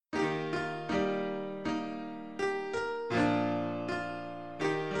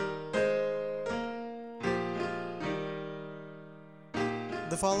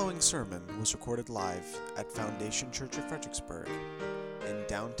following sermon was recorded live at Foundation Church of Fredericksburg in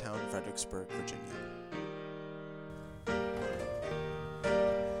downtown Fredericksburg, Virginia.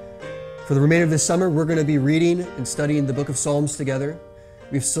 For the remainder of this summer, we're going to be reading and studying the book of Psalms together.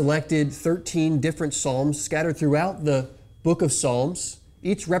 We've selected 13 different psalms scattered throughout the book of Psalms,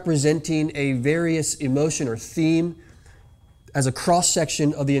 each representing a various emotion or theme as a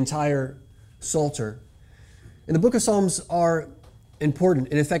cross-section of the entire Psalter. And the book of Psalms are important.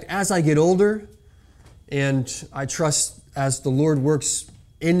 And in fact, as I get older, and I trust as the Lord works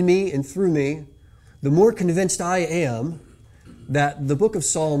in me and through me, the more convinced I am that the book of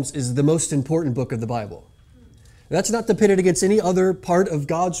Psalms is the most important book of the Bible. That's not to pit it against any other part of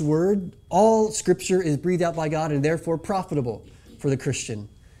God's Word. All Scripture is breathed out by God and therefore profitable for the Christian,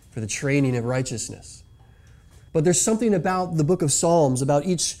 for the training of righteousness. But there's something about the book of Psalms, about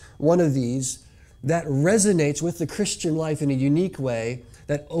each one of these, that resonates with the Christian life in a unique way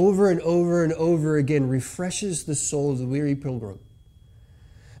that over and over and over again refreshes the soul of the weary pilgrim.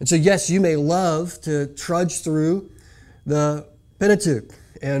 And so yes, you may love to trudge through the Pentateuch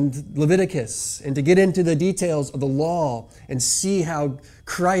and Leviticus and to get into the details of the law and see how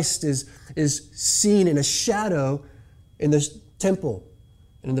Christ is seen in a shadow in the temple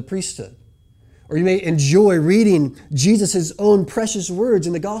and in the priesthood. Or you may enjoy reading Jesus' own precious words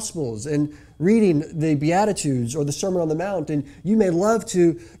in the Gospels and reading the Beatitudes or the Sermon on the Mount. And you may love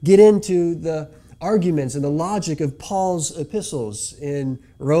to get into the arguments and the logic of Paul's epistles in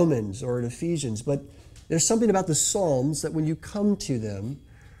Romans or in Ephesians. But there's something about the Psalms that when you come to them,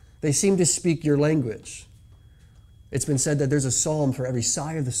 they seem to speak your language. It's been said that there's a psalm for every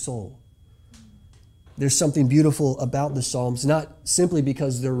sigh of the soul. There's something beautiful about the Psalms, not simply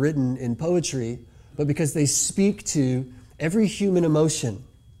because they're written in poetry, but because they speak to every human emotion.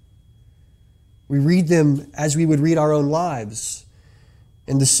 We read them as we would read our own lives,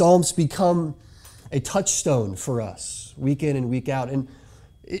 and the Psalms become a touchstone for us week in and week out. And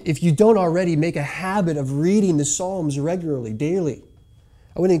if you don't already make a habit of reading the Psalms regularly, daily,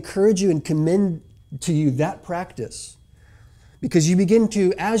 I would encourage you and commend to you that practice, because you begin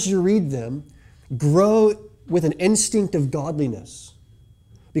to, as you read them, grow with an instinct of godliness.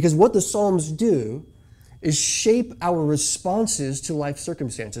 Because what the Psalms do is shape our responses to life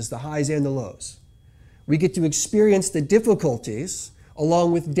circumstances, the highs and the lows. We get to experience the difficulties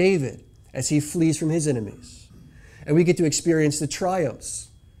along with David as he flees from his enemies. And we get to experience the triumphs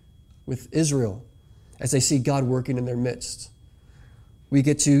with Israel as they see God working in their midst. We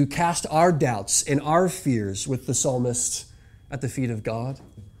get to cast our doubts and our fears with the psalmist at the feet of God.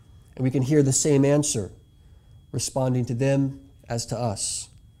 And we can hear the same answer, responding to them as to us.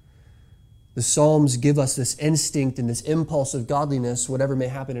 The Psalms give us this instinct and this impulse of godliness, whatever may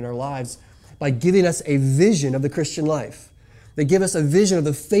happen in our lives, by giving us a vision of the Christian life. They give us a vision of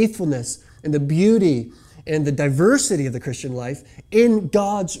the faithfulness and the beauty and the diversity of the Christian life in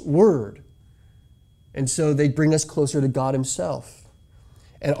God's Word. And so they bring us closer to God Himself.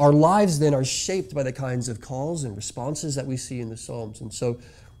 And our lives then are shaped by the kinds of calls and responses that we see in the Psalms. And so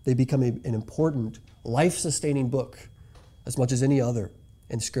they become an important, life-sustaining book as much as any other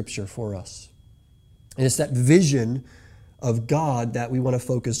in Scripture for us. And it's that vision of God that we want to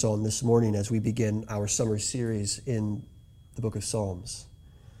focus on this morning as we begin our summer series in the book of Psalms.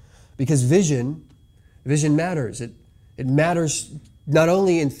 Because vision matters. It matters not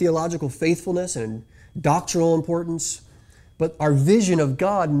only in theological faithfulness and doctrinal importance, but our vision of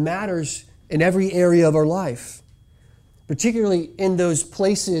God matters in every area of our life, particularly in those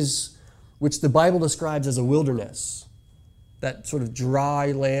places which the Bible describes as a wilderness, that sort of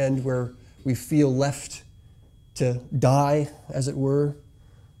dry land where we feel left to die, as it were,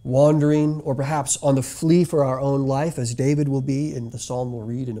 wandering, or perhaps on the flee for our own life, as David will be in the psalm we'll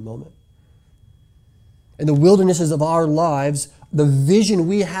read in a moment. In the wildernesses of our lives, the vision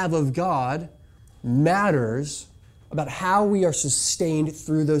we have of God matters about how we are sustained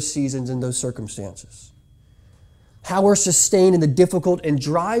through those seasons and those circumstances. How we're sustained in the difficult and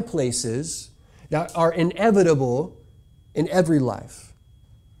dry places that are inevitable in every life.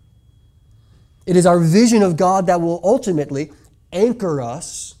 It is our vision of God that will ultimately anchor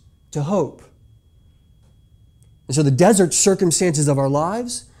us to hope. And so the desert circumstances of our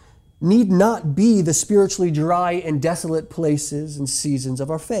lives need not be the spiritually dry and desolate places and seasons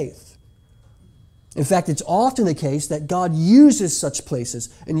of our faith. In fact, it's often the case that God uses such places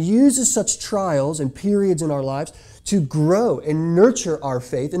and uses such trials and periods in our lives to grow and nurture our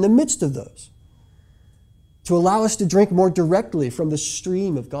faith in the midst of those, to allow us to drink more directly from the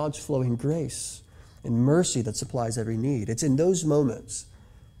stream of God's flowing grace and mercy that supplies every need. It's in those moments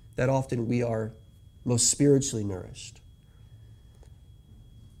that often we are most spiritually nourished.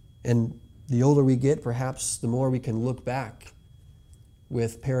 And the older we get, perhaps the more we can look back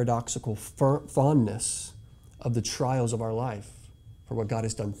with paradoxical fondness of the trials of our life for what God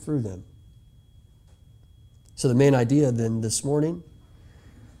has done through them. So the main idea then this morning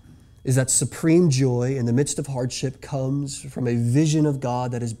is that supreme joy in the midst of hardship comes from a vision of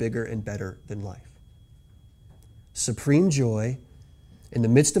God that is bigger and better than life. Supreme joy in the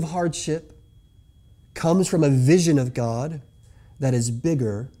midst of hardship comes from a vision of God that is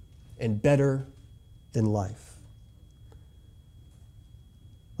bigger and better than life.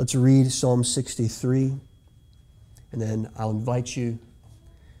 Let's read Psalm 63, and then I'll invite you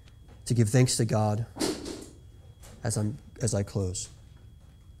to give thanks to God as I close.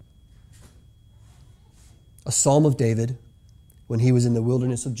 A psalm of David when he was in the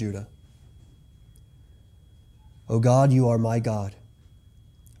wilderness of Judah. O God, you are my God.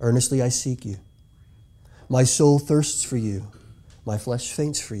 Earnestly I seek you. My soul thirsts for you. My flesh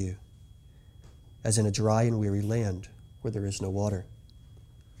faints for you, as in a dry and weary land where there is no water.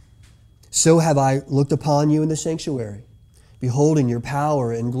 So have I looked upon you in the sanctuary, beholding your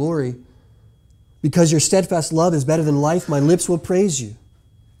power and glory. Because your steadfast love is better than life, my lips will praise you.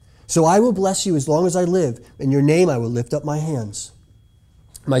 So I will bless you as long as I live. In your name I will lift up my hands.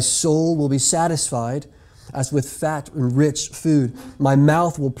 My soul will be satisfied as with fat and rich food. My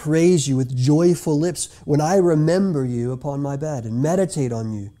mouth will praise you with joyful lips when I remember you upon my bed and meditate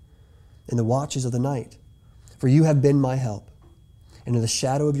on you in the watches of the night. For you have been my help, and in the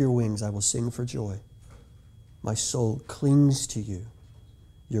shadow of your wings I will sing for joy. My soul clings to you.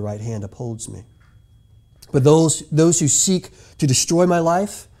 Your right hand upholds me. But those who seek to destroy my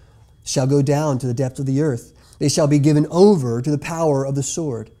life shall go down to the depth of the earth. They shall be given over to the power of the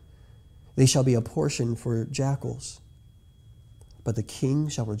sword. They shall be a portion for jackals. But the king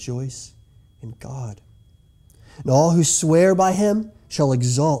shall rejoice in God. And all who swear by him shall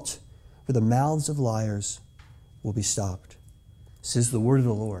exult, for the mouths of liars will be stopped. This is the word of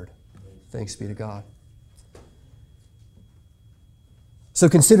the Lord. Thanks be to God. So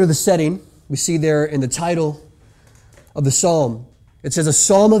consider the setting. We see there in the title of the psalm. It says, a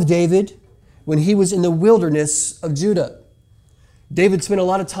psalm of David when he was in the wilderness of Judah. David spent a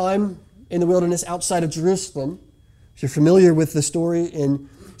lot of time in the wilderness outside of Jerusalem. If you're familiar with the story in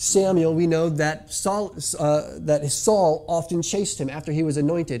Samuel, we know that Saul often chased him after he was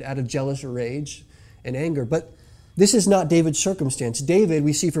anointed out of jealous rage and anger. But this is not David's circumstance. David,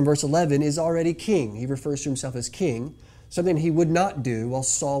 we see from verse 11, is already king. He refers to himself as king, something he would not do while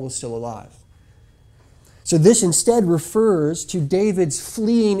Saul was still alive. So this instead refers to David's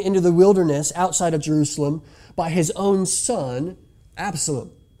fleeing into the wilderness outside of Jerusalem by his own son,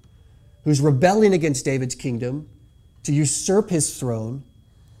 Absalom, who's rebelling against David's kingdom to usurp his throne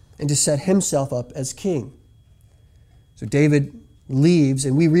and to set himself up as king. So David leaves,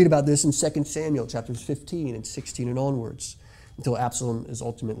 and we read about this in 2 Samuel chapters 15 and 16 and onwards, until Absalom is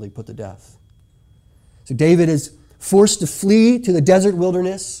ultimately put to death. So David is forced to flee to the desert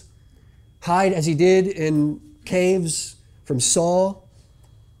wilderness, hide as he did in caves from Saul,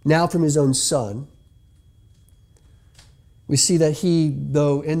 now from his own son. We see that he,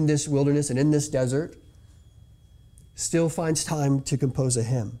 though in this wilderness and in this desert, still finds time to compose a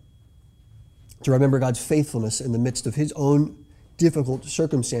hymn, to remember God's faithfulness in the midst of his own difficult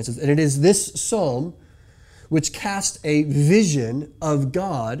circumstances. And it is this psalm which casts a vision of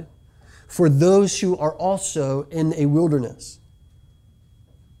God for those who are also in a wilderness.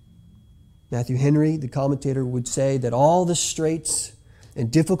 Matthew Henry, the commentator, would say that all the straits and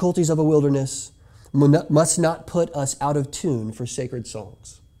difficulties of a wilderness must not put us out of tune for sacred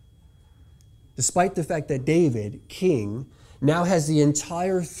songs. Despite the fact that David, king, now has the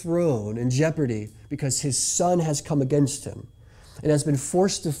entire throne in jeopardy because his son has come against him and has been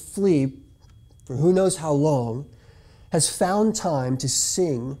forced to flee for who knows how long, has found time to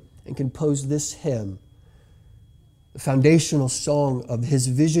sing and compose this hymn, the foundational song of his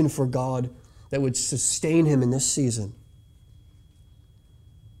vision for God that would sustain him in this season.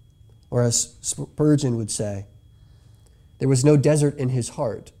 Or as Spurgeon would say, there was no desert in his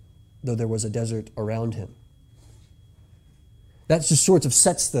heart, though there was a desert around him. That just sort of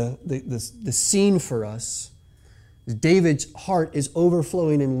sets the scene for us. David's heart is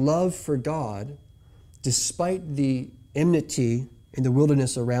overflowing in love for God despite the enmity in the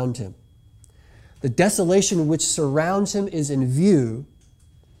wilderness around him. The desolation which surrounds him is in view,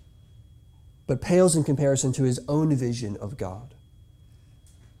 but pales in comparison to his own vision of God.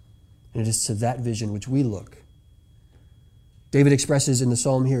 And it is to that vision which we look. David expresses in the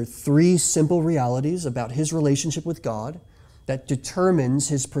psalm here 3 simple realities about his relationship with God that determines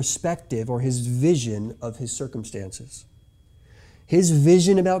his perspective or his vision of his circumstances. His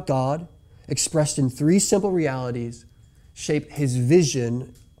vision about God, expressed in three simple realities, shape his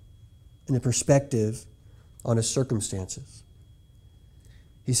vision and the perspective on his circumstances.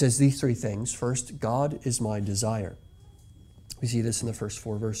 He says these three things. First, God is my desire. We see this in the first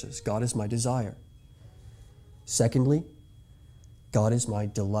 4 verses. God is my desire. Secondly, God is my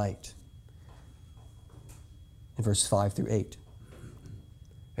delight. In verse 5 through 8.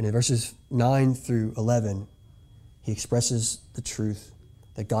 And in verses 9 through 11, he expresses the truth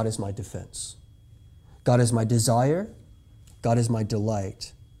that God is my defense. God is my desire. God is my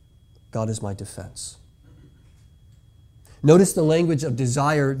delight. God is my defense. Notice the language of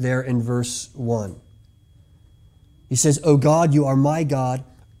desire there in verse 1. He says, O God, you are my God.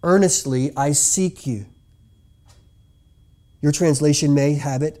 Earnestly I seek you. Your translation may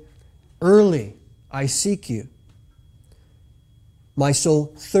have it, early I seek you. My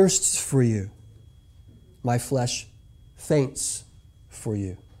soul thirsts for you. My flesh faints for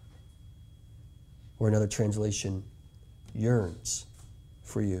you. Or another translation, yearns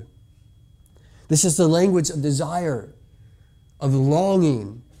for you. This is the language of desire, of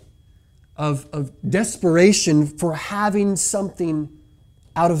longing, of desperation for having something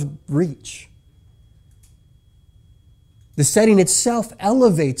out of reach. The setting itself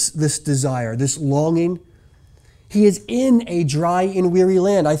elevates this desire, this longing. He is in a dry and weary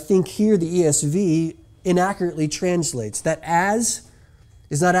land. I think here the ESV inaccurately translates that as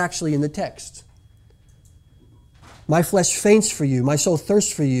is not actually in the text. My flesh faints for you, my soul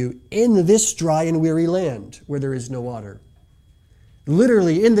thirsts for you in this dry and weary land where there is no water.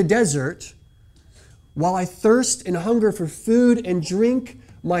 Literally in the desert, while I thirst and hunger for food and drink,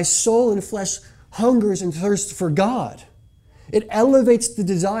 my soul and flesh hungers and thirsts for God. It elevates the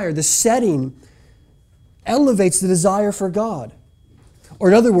desire, the setting elevates the desire for God. Or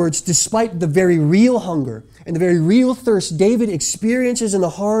in other words, despite the very real hunger and the very real thirst David experiences in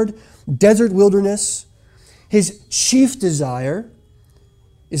the hard desert wilderness, his chief desire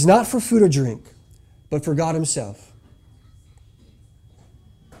is not for food or drink, but for God himself.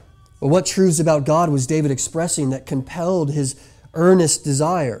 But what truths about God was David expressing that compelled his earnest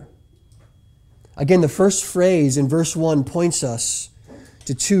desire? Again, the first phrase in verse 1 points us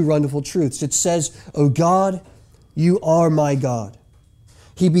to two wonderful truths. It says, O God, you are my God.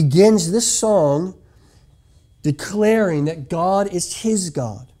 He begins this song declaring that God is his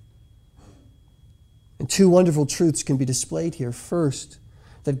God. And two wonderful truths can be displayed here. First,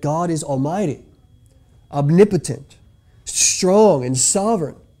 that God is almighty, omnipotent, strong, and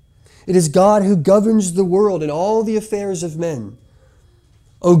sovereign. It is God who governs the world and all the affairs of men.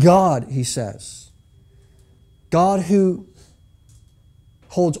 O God, he says, God who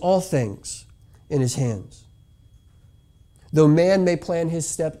holds all things in his hands. Though man may plan his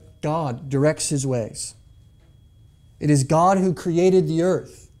step, God directs his ways. It is God who created the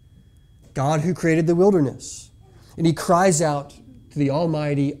earth, God who created the wilderness. And he cries out to the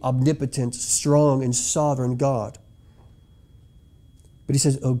almighty, omnipotent, strong, and sovereign God. But he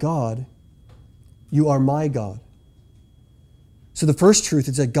says, O God, you are my God. So the first truth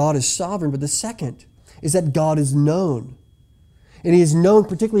is that God is sovereign, but the second is that God is known. And he is known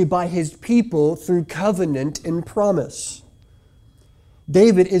particularly by his people through covenant and promise.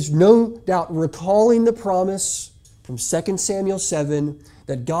 David is no doubt recalling the promise from 2 Samuel 7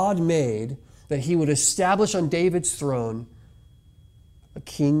 that God made that he would establish on David's throne a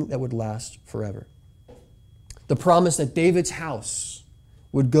king that would last forever. The promise that David's house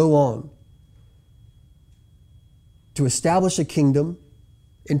would go on to establish a kingdom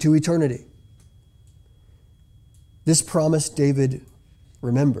into eternity. This promise David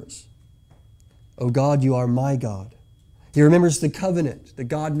remembers. O God, you are my God. He remembers the covenant that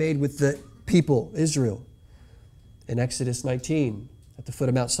God made with the people, Israel, in Exodus 19 at the foot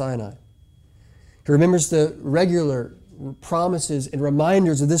of Mount Sinai. He remembers the regular promises and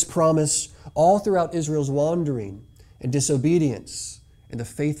reminders of this promise all throughout Israel's wandering and disobedience and the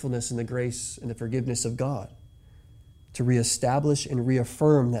faithfulness and the grace and the forgiveness of God to reestablish and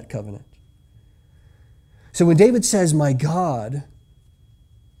reaffirm that covenant. So when David says, my God,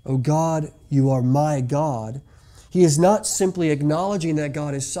 O God, you are my God, he is not simply acknowledging that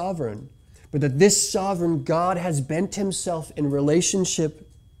God is sovereign, but that this sovereign God has bent himself in relationship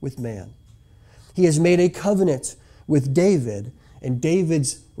with man. He has made a covenant with David, and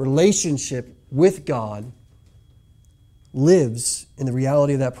David's relationship with God lives in the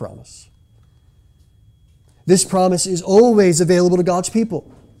reality of that promise. This promise is always available to God's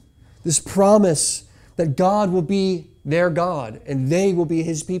people. This promise that God will be their God and they will be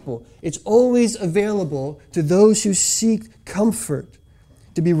his people. It's always available to those who seek comfort,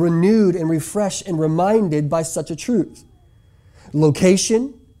 to be renewed and refreshed and reminded by such a truth.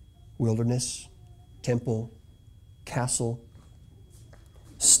 Location, wilderness, temple, castle.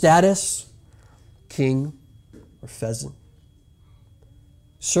 Status, king or pheasant.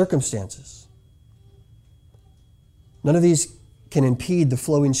 Circumstances. None of these can impede the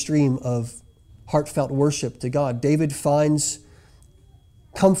flowing stream of heartfelt worship to God. David finds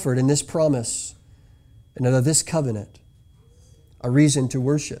comfort in this promise and of this covenant, a reason to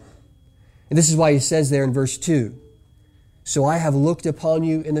worship. And this is why he says there in verse 2, "So I have looked upon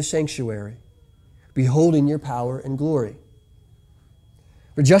you in the sanctuary, beholding your power and glory."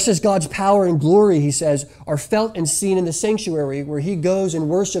 For just as God's power and glory, he says, are felt and seen in the sanctuary where he goes and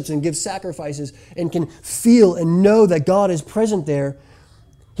worships and gives sacrifices and can feel and know that God is present there,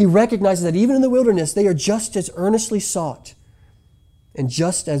 he recognizes that even in the wilderness, they are just as earnestly sought and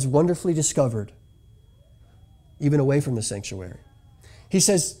just as wonderfully discovered, even away from the sanctuary. He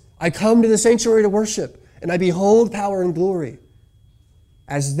says, I come to the sanctuary to worship, and I behold power and glory.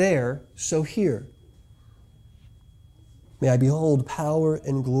 As there, so here. May I behold power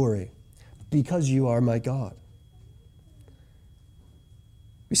and glory, because you are my God.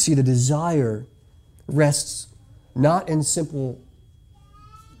 We see the desire rests not in simple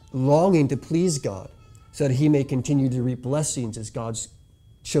longing to please God, so that he may continue to reap blessings as God's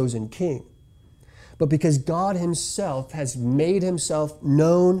chosen king, but because God himself has made himself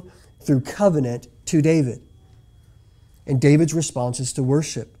known through covenant to David. And David's response is to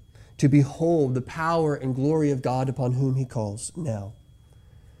worship, to behold the power and glory of God upon whom he calls now.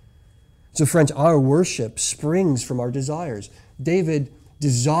 So friends, our worship springs from our desires. David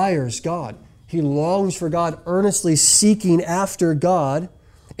desires God. He longs for God, earnestly seeking after God,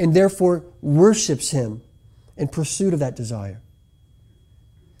 and therefore worships him in pursuit of that desire.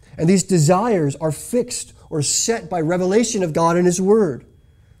 And these desires are fixed or set by revelation of God in his word.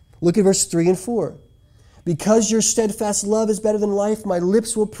 Look at verse 3 and 4. Because your steadfast love is better than life, my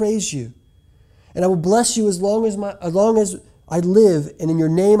lips will praise you. And I will bless you as long as I live, and in your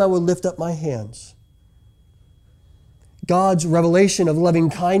name I will lift up my hands. God's revelation of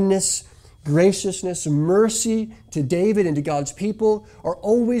loving kindness, graciousness, mercy to David and to God's people are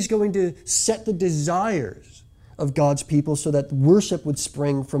always going to set the desires of God's people so that worship would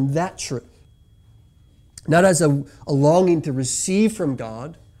spring from that truth. Not as a longing to receive from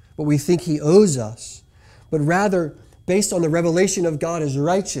God what we think he owes us, but rather based on the revelation of God as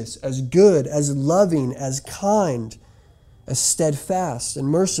righteous, as good, as loving, as kind, as steadfast and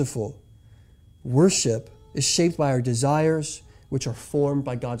merciful. Worship is shaped by our desires, which are formed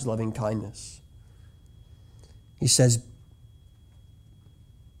by God's loving kindness. He says,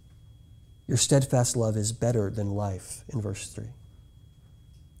 your steadfast love is better than life, in verse 3.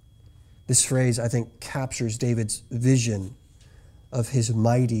 This phrase, I think, captures David's vision of his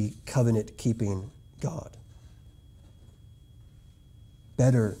mighty covenant-keeping God.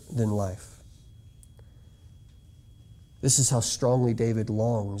 Better than life. This is how strongly David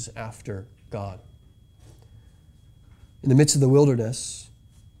longs after God. In the midst of the wilderness,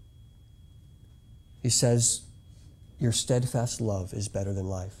 he says, your steadfast love is better than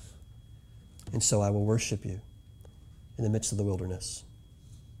life. And so I will worship you in the midst of the wilderness.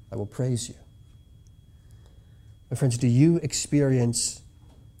 I will praise you. My friends, do you experience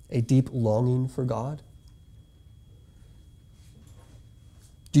a deep longing for God?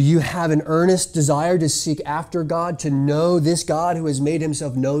 Do you have an earnest desire to seek after God, to know this God who has made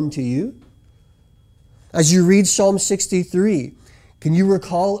himself known to you? As you read Psalm 63, can you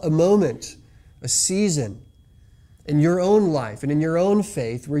recall a moment, a season in your own life and in your own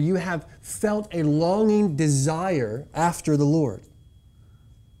faith where you have felt a longing desire after the Lord?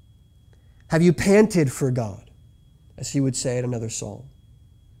 Have you panted for God, as he would say in another psalm?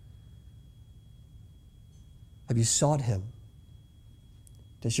 Have you sought him?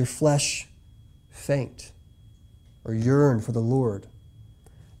 Does your flesh faint or yearn for the Lord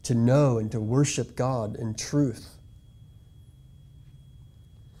to know and to worship God in truth?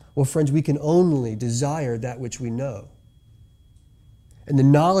 Well, friends, we can only desire that which we know. And the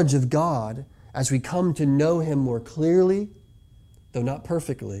knowledge of God, as we come to know him more clearly, though not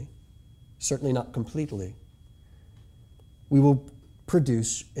perfectly, certainly not completely, we will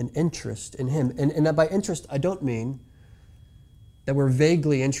produce an interest in him. And by interest, I don't mean that we're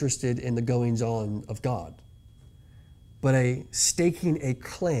vaguely interested in the goings-on of God, but a staking a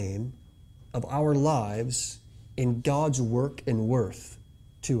claim of our lives in God's work and worth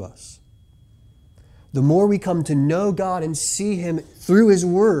to us. The more we come to know God and see him through his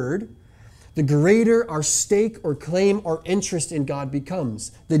word, the greater our stake or claim or interest in God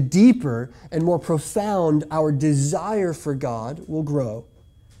becomes. The deeper and more profound our desire for God will grow.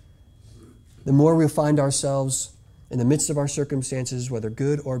 The more we find ourselves in the midst of our circumstances, whether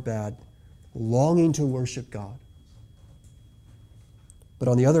good or bad, longing to worship God. But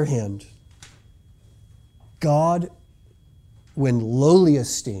on the other hand, God, when lowly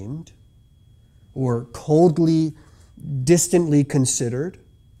esteemed or coldly, distantly considered,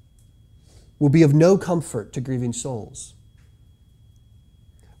 will be of no comfort to grieving souls.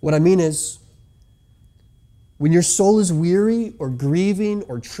 What I mean is, when your soul is weary or grieving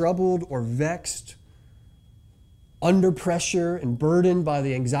or troubled or vexed, under pressure and burdened by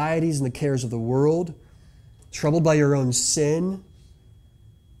the anxieties and the cares of the world, troubled by your own sin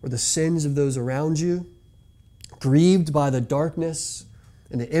or the sins of those around you, grieved by the darkness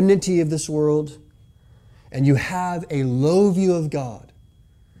and the enmity of this world, and you have a low view of God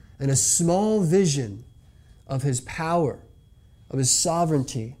and a small vision of His power, of His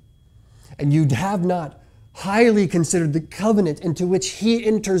sovereignty, and you have not highly considered the covenant into which He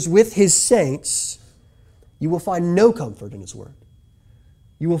enters with His saints, you will find no comfort in His word.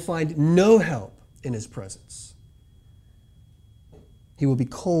 You will find no help in His presence. He will be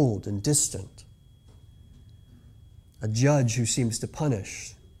cold and distant, a judge who seems to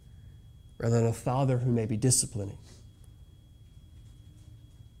punish rather than a father who may be disciplining.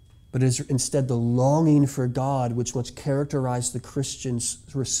 But it is instead the longing for God which must characterize the Christian's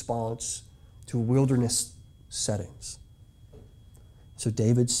response to wilderness settings. So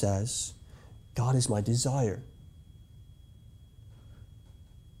David says, God is my desire.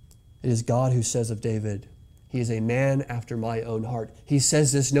 It is God who says of David, he is a man after my own heart. He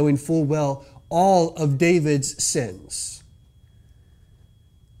says this knowing full well all of David's sins.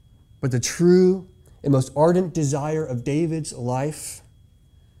 But the true and most ardent desire of David's life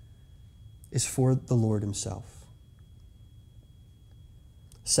is for the Lord Himself.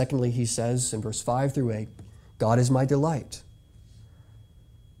 Secondly, he says in verse 5 through 8, God is my delight.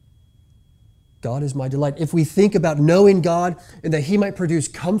 God is my delight. If we think about knowing God and that He might produce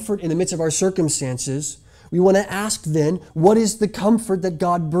comfort in the midst of our circumstances, we want to ask then, what is the comfort that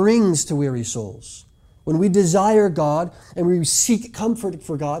God brings to weary souls? When we desire God and we seek comfort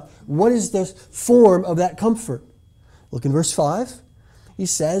for God, what is the form of that comfort? Look in verse 5. He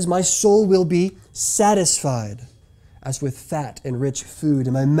says, my soul will be satisfied as with fat and rich food,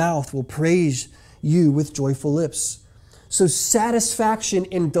 and my mouth will praise you with joyful lips. So satisfaction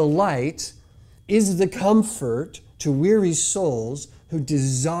and delight is the comfort to weary souls who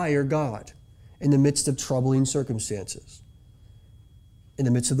desire God in the midst of troubling circumstances, in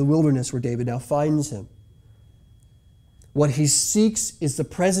the midst of the wilderness where David now finds him. What he seeks is the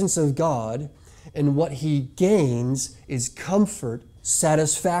presence of God, and what he gains is comfort,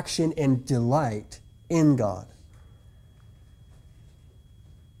 satisfaction, and delight in God.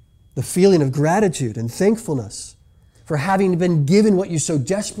 The feeling of gratitude and thankfulness for having been given what you so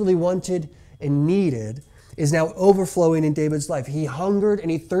desperately wanted and needed is now overflowing in David's life. He hungered and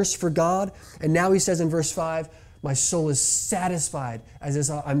he thirsted for God, and now he says in verse 5, my soul is satisfied as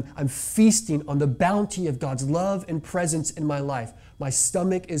I'm feasting on the bounty of God's love and presence in my life. My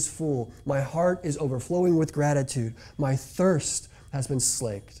stomach is full. My heart is overflowing with gratitude. My thirst has been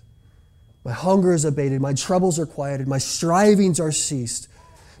slaked. My hunger is abated. My troubles are quieted. My strivings are ceased.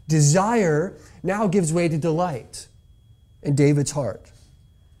 Desire now gives way to delight in David's heart.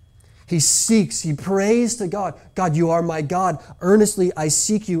 He seeks, he prays to God. God, you are my God. Earnestly I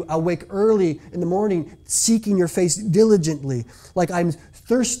seek you. I'll wake early in the morning, seeking your face diligently. Like I'm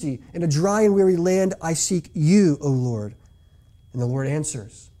thirsty in a dry and weary land, I seek you, O Lord. And the Lord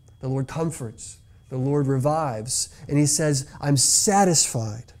answers. The Lord comforts. The Lord revives. And he says, I'm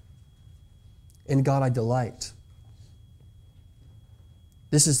satisfied. In God I delight.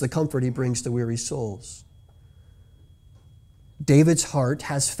 This is the comfort he brings to weary souls. David's heart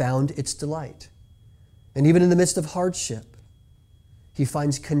has found its delight. And even in the midst of hardship, he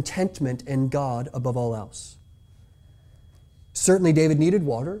finds contentment in God above all else. Certainly, David needed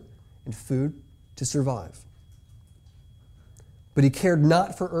water and food to survive. But he cared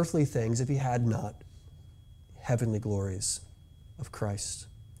not for earthly things if he had not heavenly glories of Christ.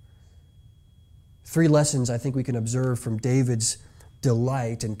 3 lessons I think we can observe from David's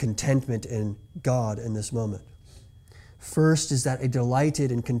delight and contentment in God in this moment. First is that a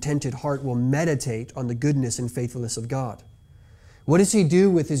delighted and contented heart will meditate on the goodness and faithfulness of God. What does he do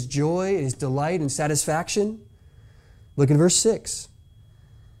with his joy, his delight, and satisfaction? Look in verse 6.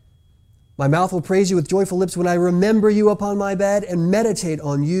 My mouth will praise you with joyful lips when I remember you upon my bed and meditate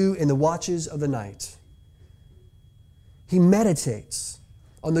on you in the watches of the night. He meditates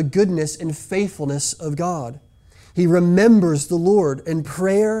on the goodness and faithfulness of God. He remembers the Lord in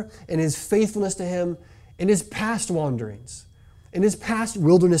prayer and his faithfulness to him in his past wanderings, in his past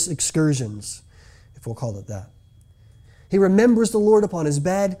wilderness excursions, if we'll call it that. He remembers the Lord upon his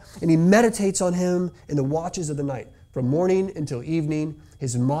bed, and he meditates on him in the watches of the night. From morning until evening,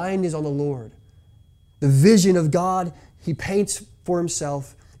 his mind is on the Lord. The vision of God he paints for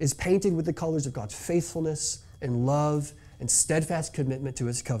himself is painted with the colors of God's faithfulness and love and steadfast commitment to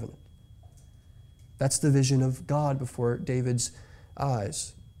his covenant. That's the vision of God before David's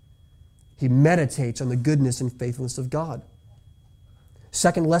eyes. He meditates on the goodness and faithfulness of God.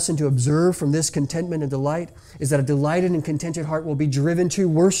 Second lesson to observe from this contentment and delight is that a delighted and contented heart will be driven to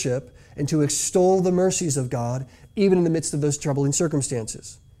worship and to extol the mercies of God, even in the midst of those troubling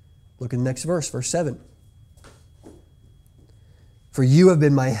circumstances. Look at the next verse, verse 7. For you have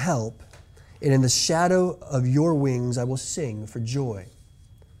been my help, and in the shadow of your wings I will sing for joy.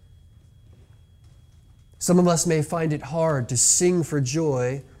 Some of us may find it hard to sing for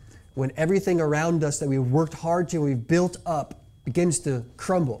joy when everything around us that we've worked hard to, we've built up, begins to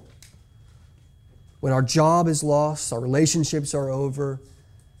crumble. When our job is lost, our relationships are over,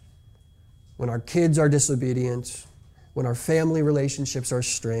 when our kids are disobedient, when our family relationships are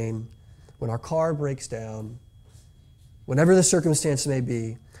strained, when our car breaks down, whatever the circumstance may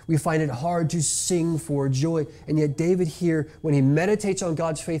be, we find it hard to sing for joy. And yet David here, when he meditates on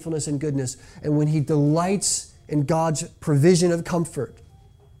God's faithfulness and goodness, and when he delights in God's provision of comfort,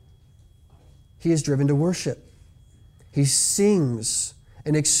 he is driven to worship. He sings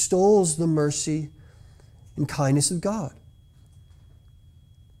and extols the mercy and kindness of God.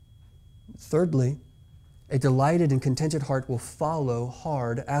 Thirdly, a delighted and contented heart will follow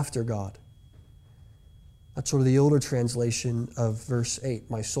hard after God. That's sort of the older translation of verse 8.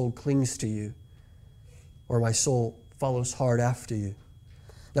 My soul clings to you, or my soul follows hard after you.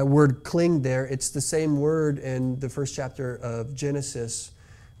 That word cling there, it's the same word in the first chapter of Genesis,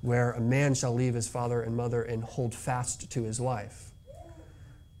 where a man shall leave his father and mother and hold fast to his wife.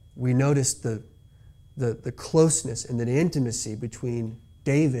 We notice the closeness and the intimacy between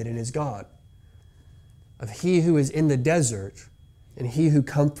David and his God, of he who is in the desert and he who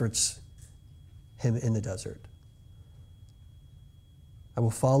comforts him in the desert. I will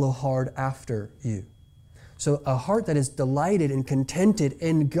follow hard after you. So a heart that is delighted and contented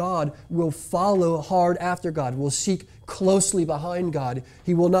in God will follow hard after God, will seek closely behind God.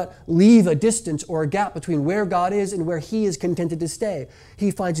 He will not leave a distance or a gap between where God is and where he is contented to stay.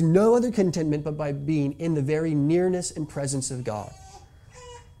 He finds no other contentment but by being in the very nearness and presence of God.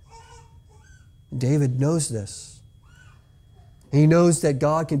 David knows this. He knows that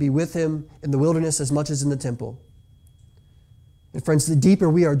God can be with him in the wilderness as much as in the temple. And friends, the deeper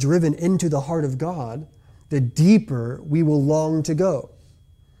we are driven into the heart of God, the deeper we will long to go.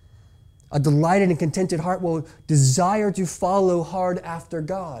 A delighted and contented heart will desire to follow hard after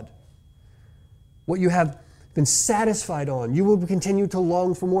God. What you have been satisfied on, you will continue to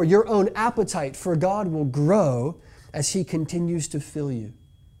long for more. Your own appetite for God will grow as he continues to fill you,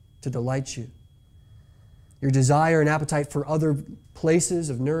 to delight you. Your desire and appetite for other places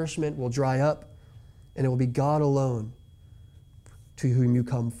of nourishment will dry up, and it will be God alone to whom you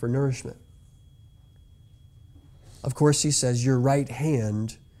come for nourishment. Of course, he says, your right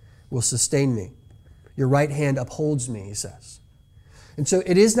hand will sustain me. Your right hand upholds me, he says. And so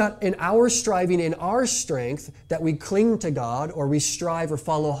it is not in our striving, in our strength, that we cling to God or we strive or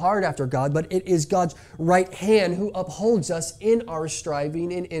follow hard after God, but it is God's right hand who upholds us in our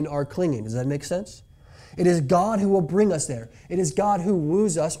striving and in our clinging. Does that make sense? It is God who will bring us there. It is God who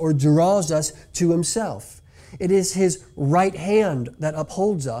woos us or draws us to himself. It is his right hand that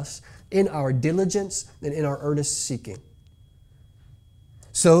upholds us in our diligence and in our earnest seeking.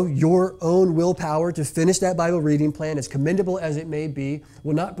 So your own willpower to finish that Bible reading plan, as commendable as it may be,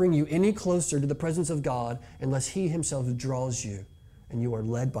 will not bring you any closer to the presence of God unless he himself draws you and you are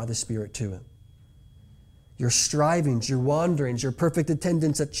led by the Spirit to him. Your strivings, your wanderings, your perfect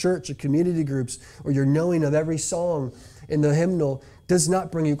attendance at church or community groups, or your knowing of every song in the hymnal does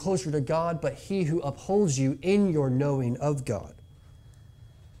not bring you closer to God, but he who upholds you in your knowing of God.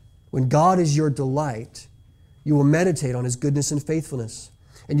 When God is your delight, you will meditate on his goodness and faithfulness,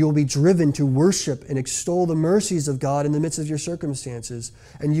 and you will be driven to worship and extol the mercies of God in the midst of your circumstances,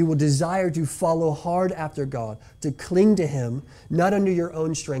 and you will desire to follow hard after God, to cling to him, not under your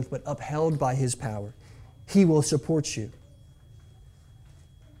own strength, but upheld by his power. He will support you.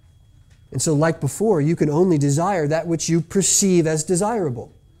 And so, like before, you can only desire that which you perceive as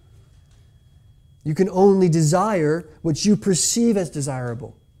desirable. You can only desire what you perceive as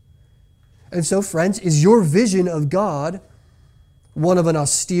desirable. And so, friends, is your vision of God one of an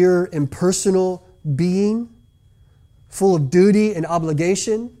austere, impersonal being, full of duty and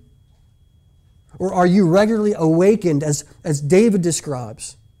obligation? Or are you regularly awakened, as David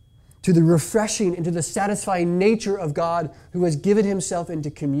describes, to the refreshing and to the satisfying nature of God who has given himself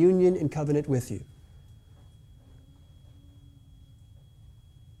into communion and covenant with you.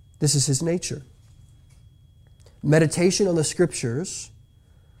 This is his nature. Meditation on the Scriptures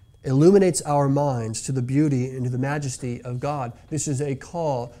illuminates our minds to the beauty and to the majesty of God. This is a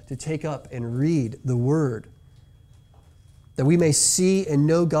call to take up and read the Word, that we may see and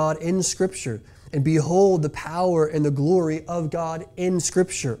know God in Scripture and behold the power and the glory of God in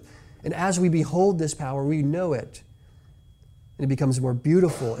Scripture. And as we behold this power, we know it, and it becomes more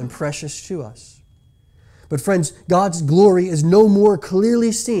beautiful and precious to us. But friends, God's glory is no more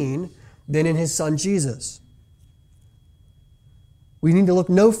clearly seen than in His Son Jesus. We need to look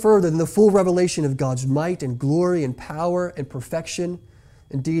no further than the full revelation of God's might and glory and power and perfection,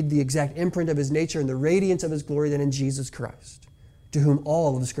 indeed the exact imprint of His nature and the radiance of His glory than in Jesus Christ, to whom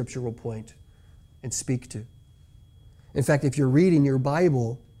all of the Scripture will point and speak to. In fact, if you're reading your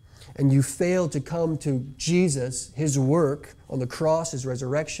Bible and you fail to come to Jesus, His work on the cross, His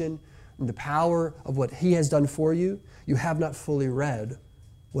resurrection, and the power of what He has done for you, you have not fully read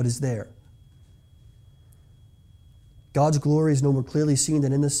what is there. God's glory is no more clearly seen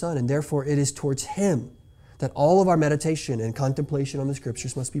than in the Son, and therefore it is towards Him that all of our meditation and contemplation on the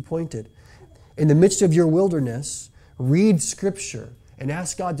Scriptures must be pointed. In the midst of your wilderness, read Scripture and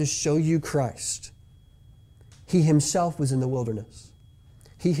ask God to show you Christ. He Himself was in the wilderness.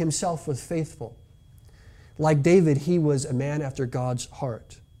 He Himself was faithful. Like David, he was a man after God's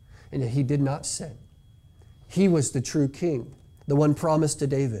heart, and yet he did not sin. He was the true king, the one promised to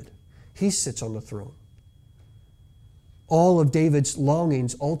David. He sits on the throne. All of David's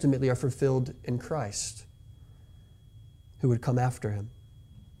longings ultimately are fulfilled in Christ, who would come after him.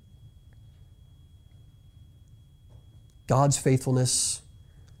 God's faithfulness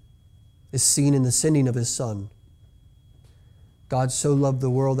is seen in the sending of His Son. God so loved the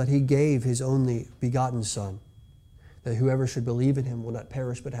world that He gave His only begotten Son, that whoever should believe in Him will not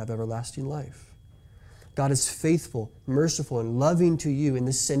perish but have everlasting life. God is faithful, merciful, and loving to you in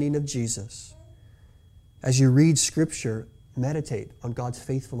the sending of Jesus. As you read Scripture, meditate on God's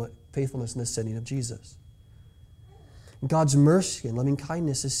faithfulness in the sending of Jesus. God's mercy and loving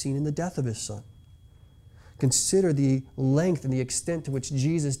kindness is seen in the death of His Son. Consider the length and the extent to which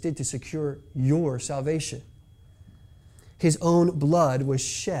Jesus did to secure your salvation. His own blood was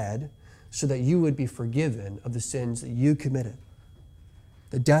shed so that you would be forgiven of the sins that you committed.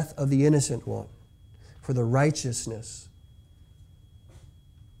 The death of the innocent one for the righteousness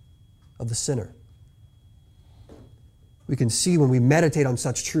of the sinner. We can see when we meditate on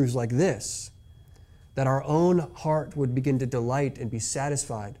such truths like this, that our own heart would begin to delight and be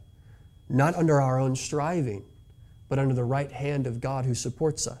satisfied, not under our own striving, but under the right hand of God who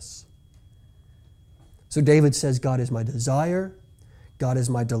supports us. So David says, God is my desire, God is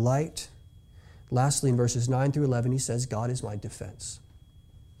my delight. Lastly, in verses 9 through 11, he says, God is my defense.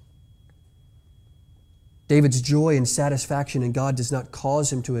 David's joy and satisfaction in God does not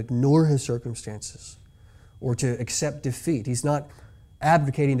cause him to ignore his circumstances or to accept defeat. He's not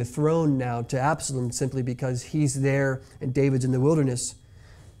abdicating the throne now to Absalom simply because he's there and David's in the wilderness.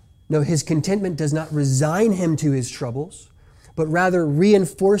 No, his contentment does not resign him to his troubles, but rather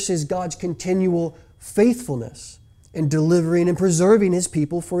reinforces God's continual faithfulness in delivering and preserving His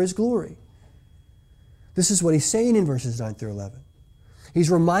people for His glory. This is what he's saying in verses 9 through 11. He's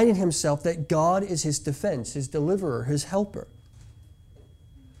reminding himself that God is his defense, his deliverer, his helper.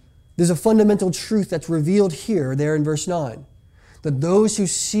 There's a fundamental truth that's revealed here, there in verse 9, that those who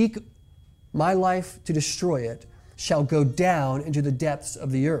seek my life to destroy it shall go down into the depths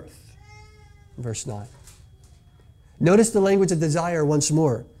of the earth. Verse 9. Notice the language of desire once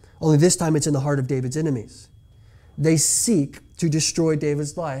more, only this time it's in the heart of David's enemies. They seek to destroy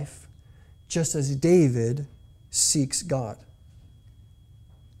David's life just as David seeks God.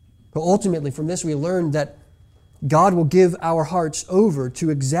 But ultimately from this we learn that God will give our hearts over to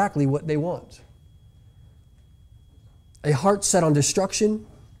exactly what they want. A heart set on destruction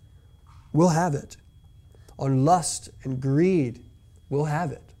will have it. On lust and greed will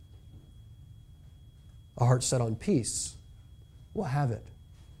have it. A heart set on peace will have it.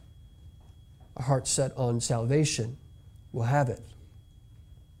 A heart set on salvation will have it.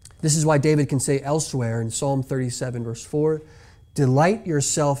 This is why David can say elsewhere in Psalm 37, verse 4, delight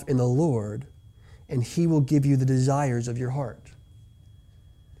yourself in the Lord, and He will give you the desires of your heart.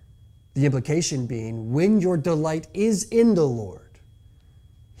 The implication being, when your delight is in the Lord,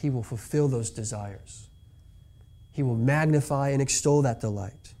 He will fulfill those desires. He will magnify and extol that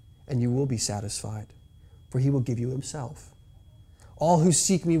delight, and you will be satisfied, for He will give you Himself. All who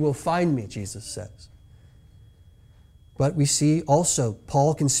seek me will find me, Jesus says. But we see also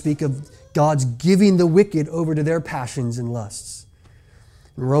Paul can speak of God's giving the wicked over to their passions and lusts.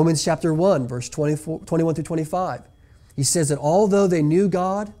 In Romans chapter 1, verse 21 through 25, he says that although they knew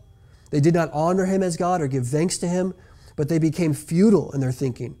God, they did not honor Him as God or give thanks to Him, but they became futile in their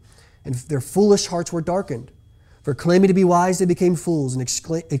thinking, and their foolish hearts were darkened. For claiming to be wise, they became fools and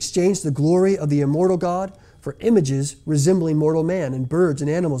exchanged the glory of the immortal God for images resembling mortal man and birds and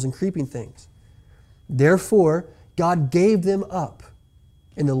animals and creeping things. Therefore, God gave them up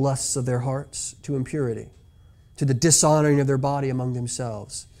in the lusts of their hearts to impurity, to the dishonoring of their body among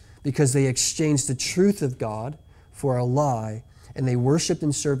themselves, because they exchanged the truth of God for a lie, and they worshiped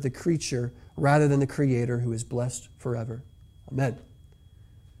and served the creature rather than the Creator, who is blessed forever. Amen.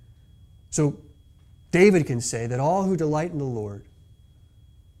 So David can say that all who delight in the Lord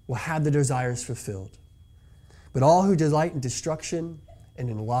will have their desires fulfilled. But all who delight in destruction and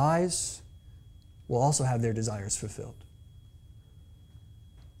in lies will also have their desires fulfilled.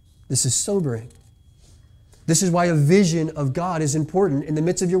 This is sobering. This is why a vision of God is important in the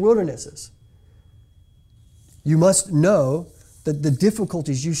midst of your wildernesses. You must know that the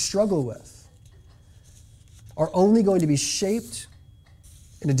difficulties you struggle with are only going to be shaped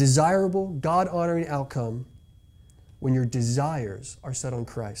in a desirable, God-honoring outcome when your desires are set on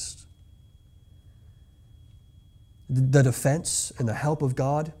Christ. The defense and the help of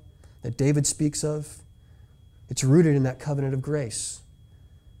God that David speaks of, it's rooted in that covenant of grace.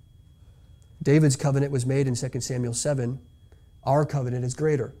 David's covenant was made in 2 Samuel 7. Our covenant is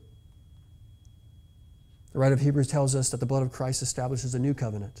greater. The writer of Hebrews tells us that the blood of Christ establishes a new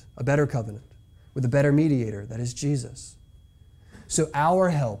covenant, a better covenant, with a better mediator, that is Jesus. So our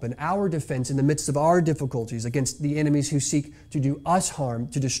help and our defense in the midst of our difficulties against the enemies who seek to do us harm,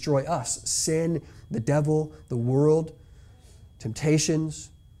 to destroy us, sin, the devil, the world, temptations,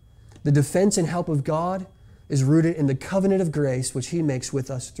 the defense and help of God is rooted in the covenant of grace which He makes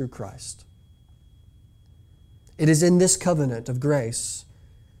with us through Christ. It is in this covenant of grace,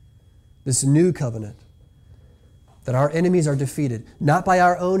 this new covenant, that our enemies are defeated, not by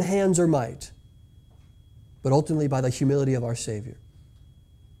our own hands or might, but ultimately by the humility of our Savior.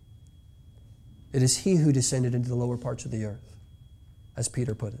 It is He who descended into the lower parts of the earth, as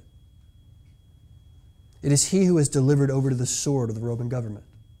Peter put it. It is He who was delivered over to the sword of the Roman government.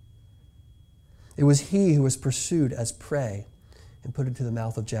 It was He who was pursued as prey and put into the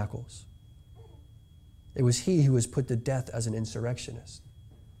mouth of jackals. It was He who was put to death as an insurrectionist,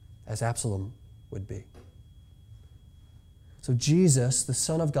 as Absalom would be. So Jesus, the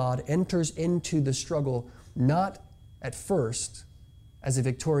Son of God, enters into the struggle not at first as a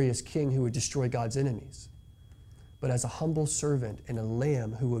victorious king who would destroy God's enemies, but as a humble servant and a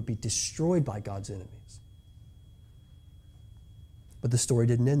lamb who would be destroyed by God's enemies. But the story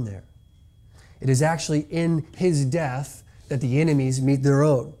didn't end there. It is actually in His death that the enemies meet their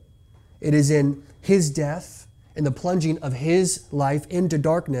own. It is in His death and the plunging of His life into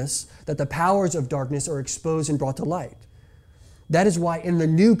darkness that the powers of darkness are exposed and brought to light. That is why in the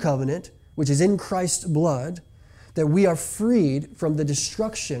new covenant, which is in Christ's blood, that we are freed from the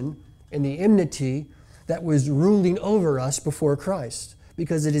destruction and the enmity that was ruling over us before Christ.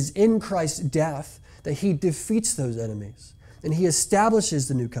 Because it is in Christ's death that He defeats those enemies. And He establishes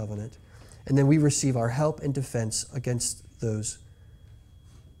the new covenant. And then we receive our help and defense against those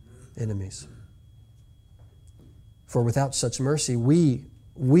enemies. For without such mercy, we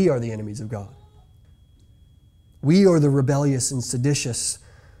are the enemies of God. We are the rebellious and seditious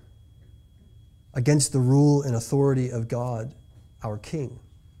against the rule and authority of God, our King.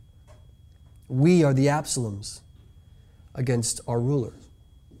 We are the Absaloms against our rulers.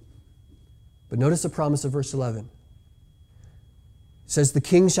 But notice the promise of verse 11. It says, "The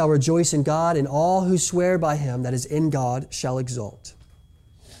king shall rejoice in God, and all who swear by Him that is in God shall exult.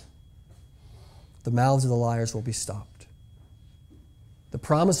 The mouths of the liars will be stopped." The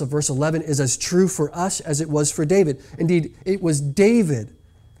promise of verse 11 is as true for us as it was for David. Indeed, it was David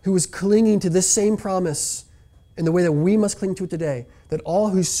who was clinging to this same promise in the way that we must cling to it today, that all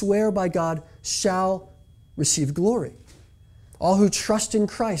who swear by God shall receive glory. All who trust in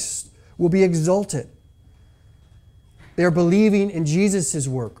Christ will be exalted. They are believing in Jesus'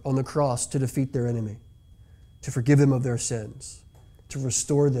 work on the cross to defeat their enemy, to forgive them of their sins, to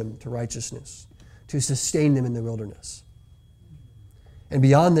restore them to righteousness, to sustain them in the wilderness. And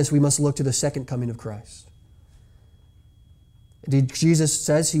beyond this, we must look to the second coming of Christ. Indeed, Jesus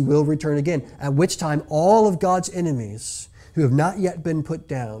says He will return again, at which time all of God's enemies who have not yet been put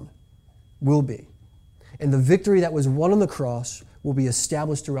down will be. And the victory that was won on the cross will be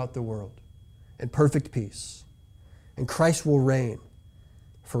established throughout the world in perfect peace. And Christ will reign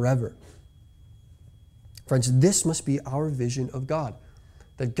forever. Friends, this must be our vision of God,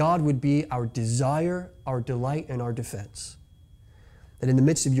 that God would be our desire, our delight, and our defense. That in the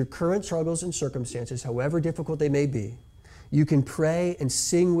midst of your current struggles and circumstances, however difficult they may be, you can pray and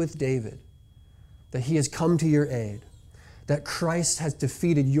sing with David that he has come to your aid, that Christ has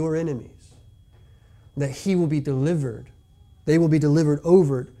defeated your enemies, that he will be delivered. They will be delivered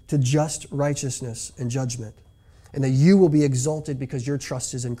over to just righteousness and judgment, and that you will be exalted because your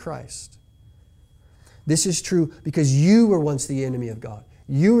trust is in Christ. This is true because you were once the enemy of God.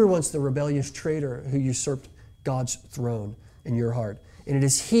 You were once the rebellious traitor who usurped God's throne in your heart. And it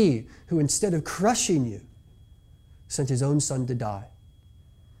is he who, instead of crushing you, sent his own son to die,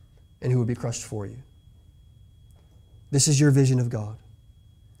 and who will be crushed for you. This is your vision of God.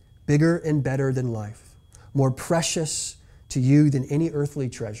 Bigger and better than life, more precious to you than any earthly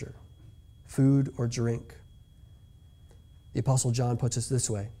treasure, food or drink. The Apostle John puts it this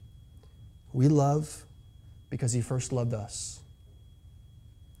way: we love because he first loved us.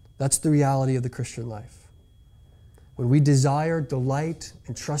 That's the reality of the Christian life. When we desire, delight,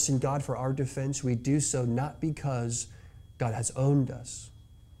 and trust in God for our defense, we do so not because God has owned us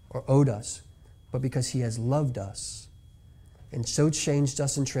or owed us, but because he has loved us and so changed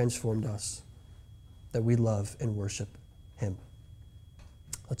us and transformed us that we love and worship him.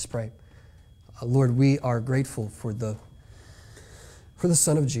 Let's pray. Lord, we are grateful for the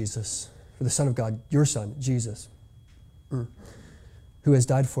Son of Jesus, for the Son of God, your Son, Jesus, who has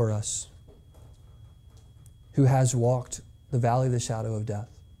died for us, who has walked the valley of the shadow of death,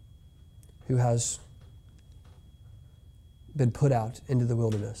 who has been put out into the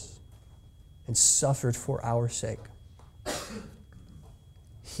wilderness and suffered for our sake.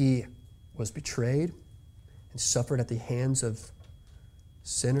 He was betrayed and suffered at the hands of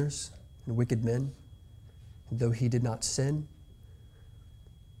sinners and wicked men, and though he did not sin,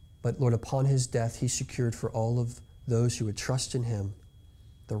 but Lord, upon his death, he secured for all of those who would trust in him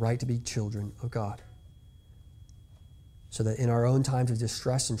the right to be children of God. So that in our own times of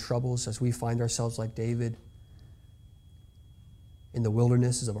distress and troubles, as we find ourselves like David in the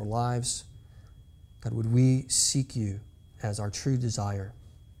wildernesses of our lives, God, would we seek you as our true desire,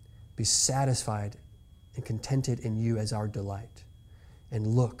 be satisfied and contented in you as our delight, and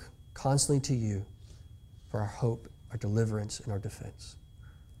look constantly to you for our hope, our deliverance, and our defense.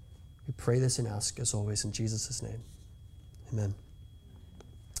 We pray this and ask, as always, in Jesus' name. Amen.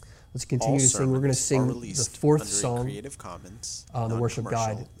 Let's continue to sing. We're going to sing the fourth song on the worship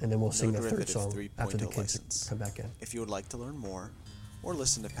guide, and then we'll sing the third song after the kids come back in. If you would like to learn more or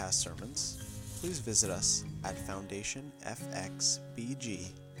listen to past sermons, please visit us at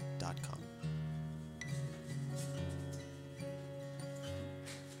foundationfxbg.com.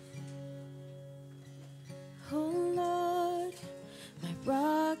 Oh Lord, my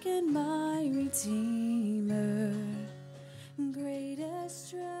rock and my redeemer,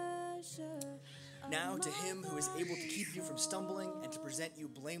 greatest treasure. Now to him who is able to keep you from stumbling and to present you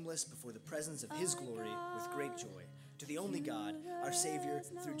blameless before the presence of his glory with great joy. To the only God, our Savior,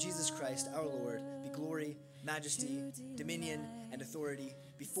 through Jesus Christ our Lord, be glory, majesty, dominion, and authority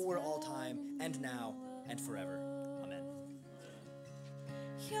before all time and now and forever. Amen.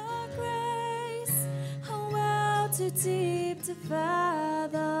 Your grace, how well too deep to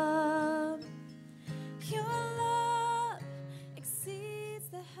fathom.